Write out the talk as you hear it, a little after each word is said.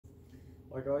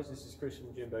Hi guys, this is Chris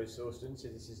from Jimbo Sawston. So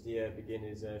this is the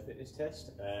beginner's fitness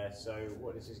test. So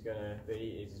what this is going to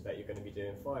be is that you're going to be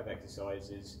doing 5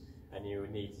 exercises, and you will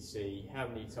need to see how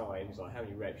many times, like how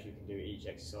many reps you can do each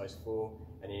exercise for,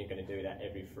 and then you're going to do that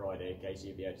every Friday, okay, so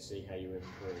you'll be able to see how you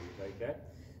improve, okay?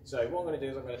 So what I'm going to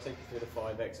do is I'm going to take you through the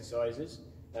 5 exercises.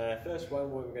 First one,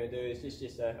 what we're going to do is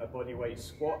just a body weight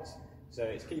squat. So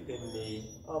it's keeping the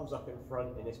arms up in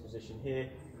front in this position here,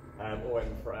 or out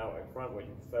in front, what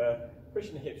you prefer.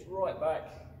 Pushing the hips right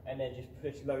back, and then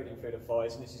just loading through the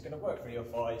thighs. And this is going to work through your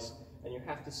thighs, and you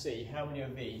have to see how many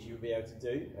of these you'll be able to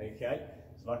do, okay?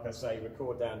 So like I say,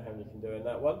 record down how many you can do in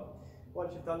that one.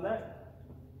 Once you've done that,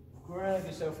 grab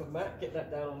yourself a mat, get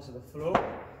that down onto the floor.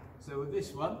 So with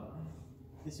this one,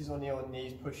 this is on your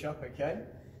knees push up, okay?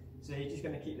 So you're just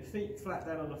going to keep the feet flat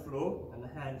down on the floor and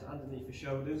the hands underneath the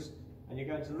shoulders, and you're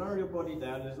going to lower your body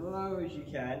down as low as you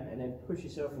can, and then push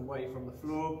yourself away from the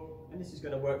floor. And this is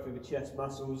going to work through the chest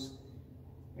muscles,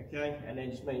 okay? And then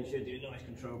just making sure you do a nice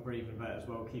controlled breathing with that as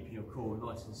well, keeping your core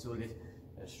nice and solid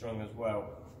and strong as well.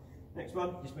 Next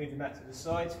one, just move the mat to the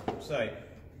side. So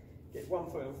get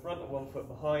one foot in front and one foot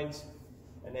behind,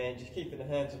 and then just keeping the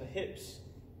hands on the hips.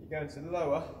 You're going to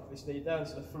lower this knee down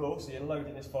to the floor, so you're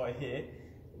loading this thigh here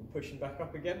and pushing back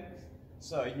up again.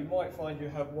 So you might find you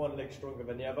have one leg stronger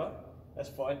than the other. That's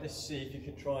fine. Let's see if you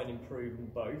can try and improve them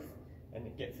both and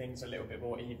get things a little bit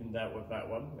more evened out with that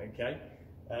one, okay?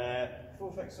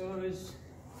 4th exercise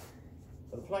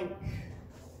for the plank.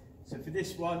 So for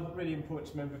this one, really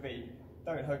important to remember that you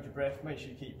don't hold your breath, make sure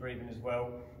you keep breathing as well.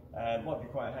 Might be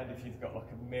quite handy if you've got like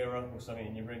a mirror or something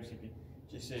in your room, so you can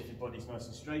just see if your body's nice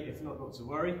and straight. If not to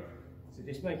worry. So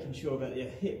just making sure that your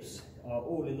hips are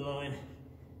all in line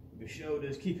with your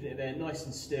shoulders, keeping it there nice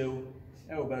and still,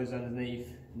 elbows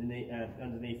underneath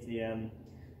the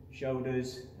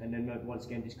shoulders, and then once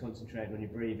again just concentrate on your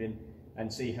breathing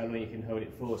and see how long you can hold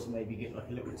it for. So maybe get like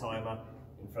a little timer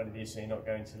in front of you so you're not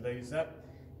going to lose that.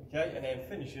 Okay, and then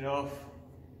finishing off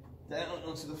down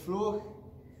onto the floor.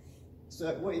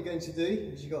 So what you're going to do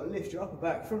is you've got to lift your upper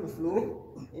back from the floor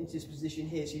into this position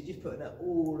here. So you're just putting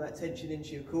all that tension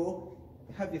into your core.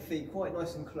 Have your feet quite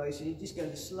nice and close, and you're just going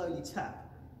to slowly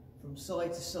tap from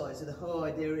side to side. So the whole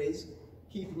idea is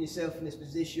keeping yourself in this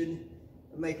position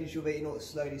and making sure that you're not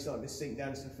slowly starting to sink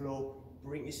down to the floor.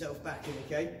 Bring yourself back in,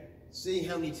 okay? See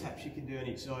how many taps you can do on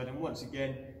each side, and once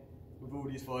again, with all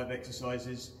these 5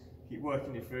 exercises, keep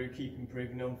working it through, keep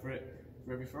improving on for it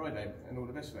for every Friday, and all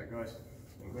the best for that, guys.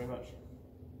 Thank you very much.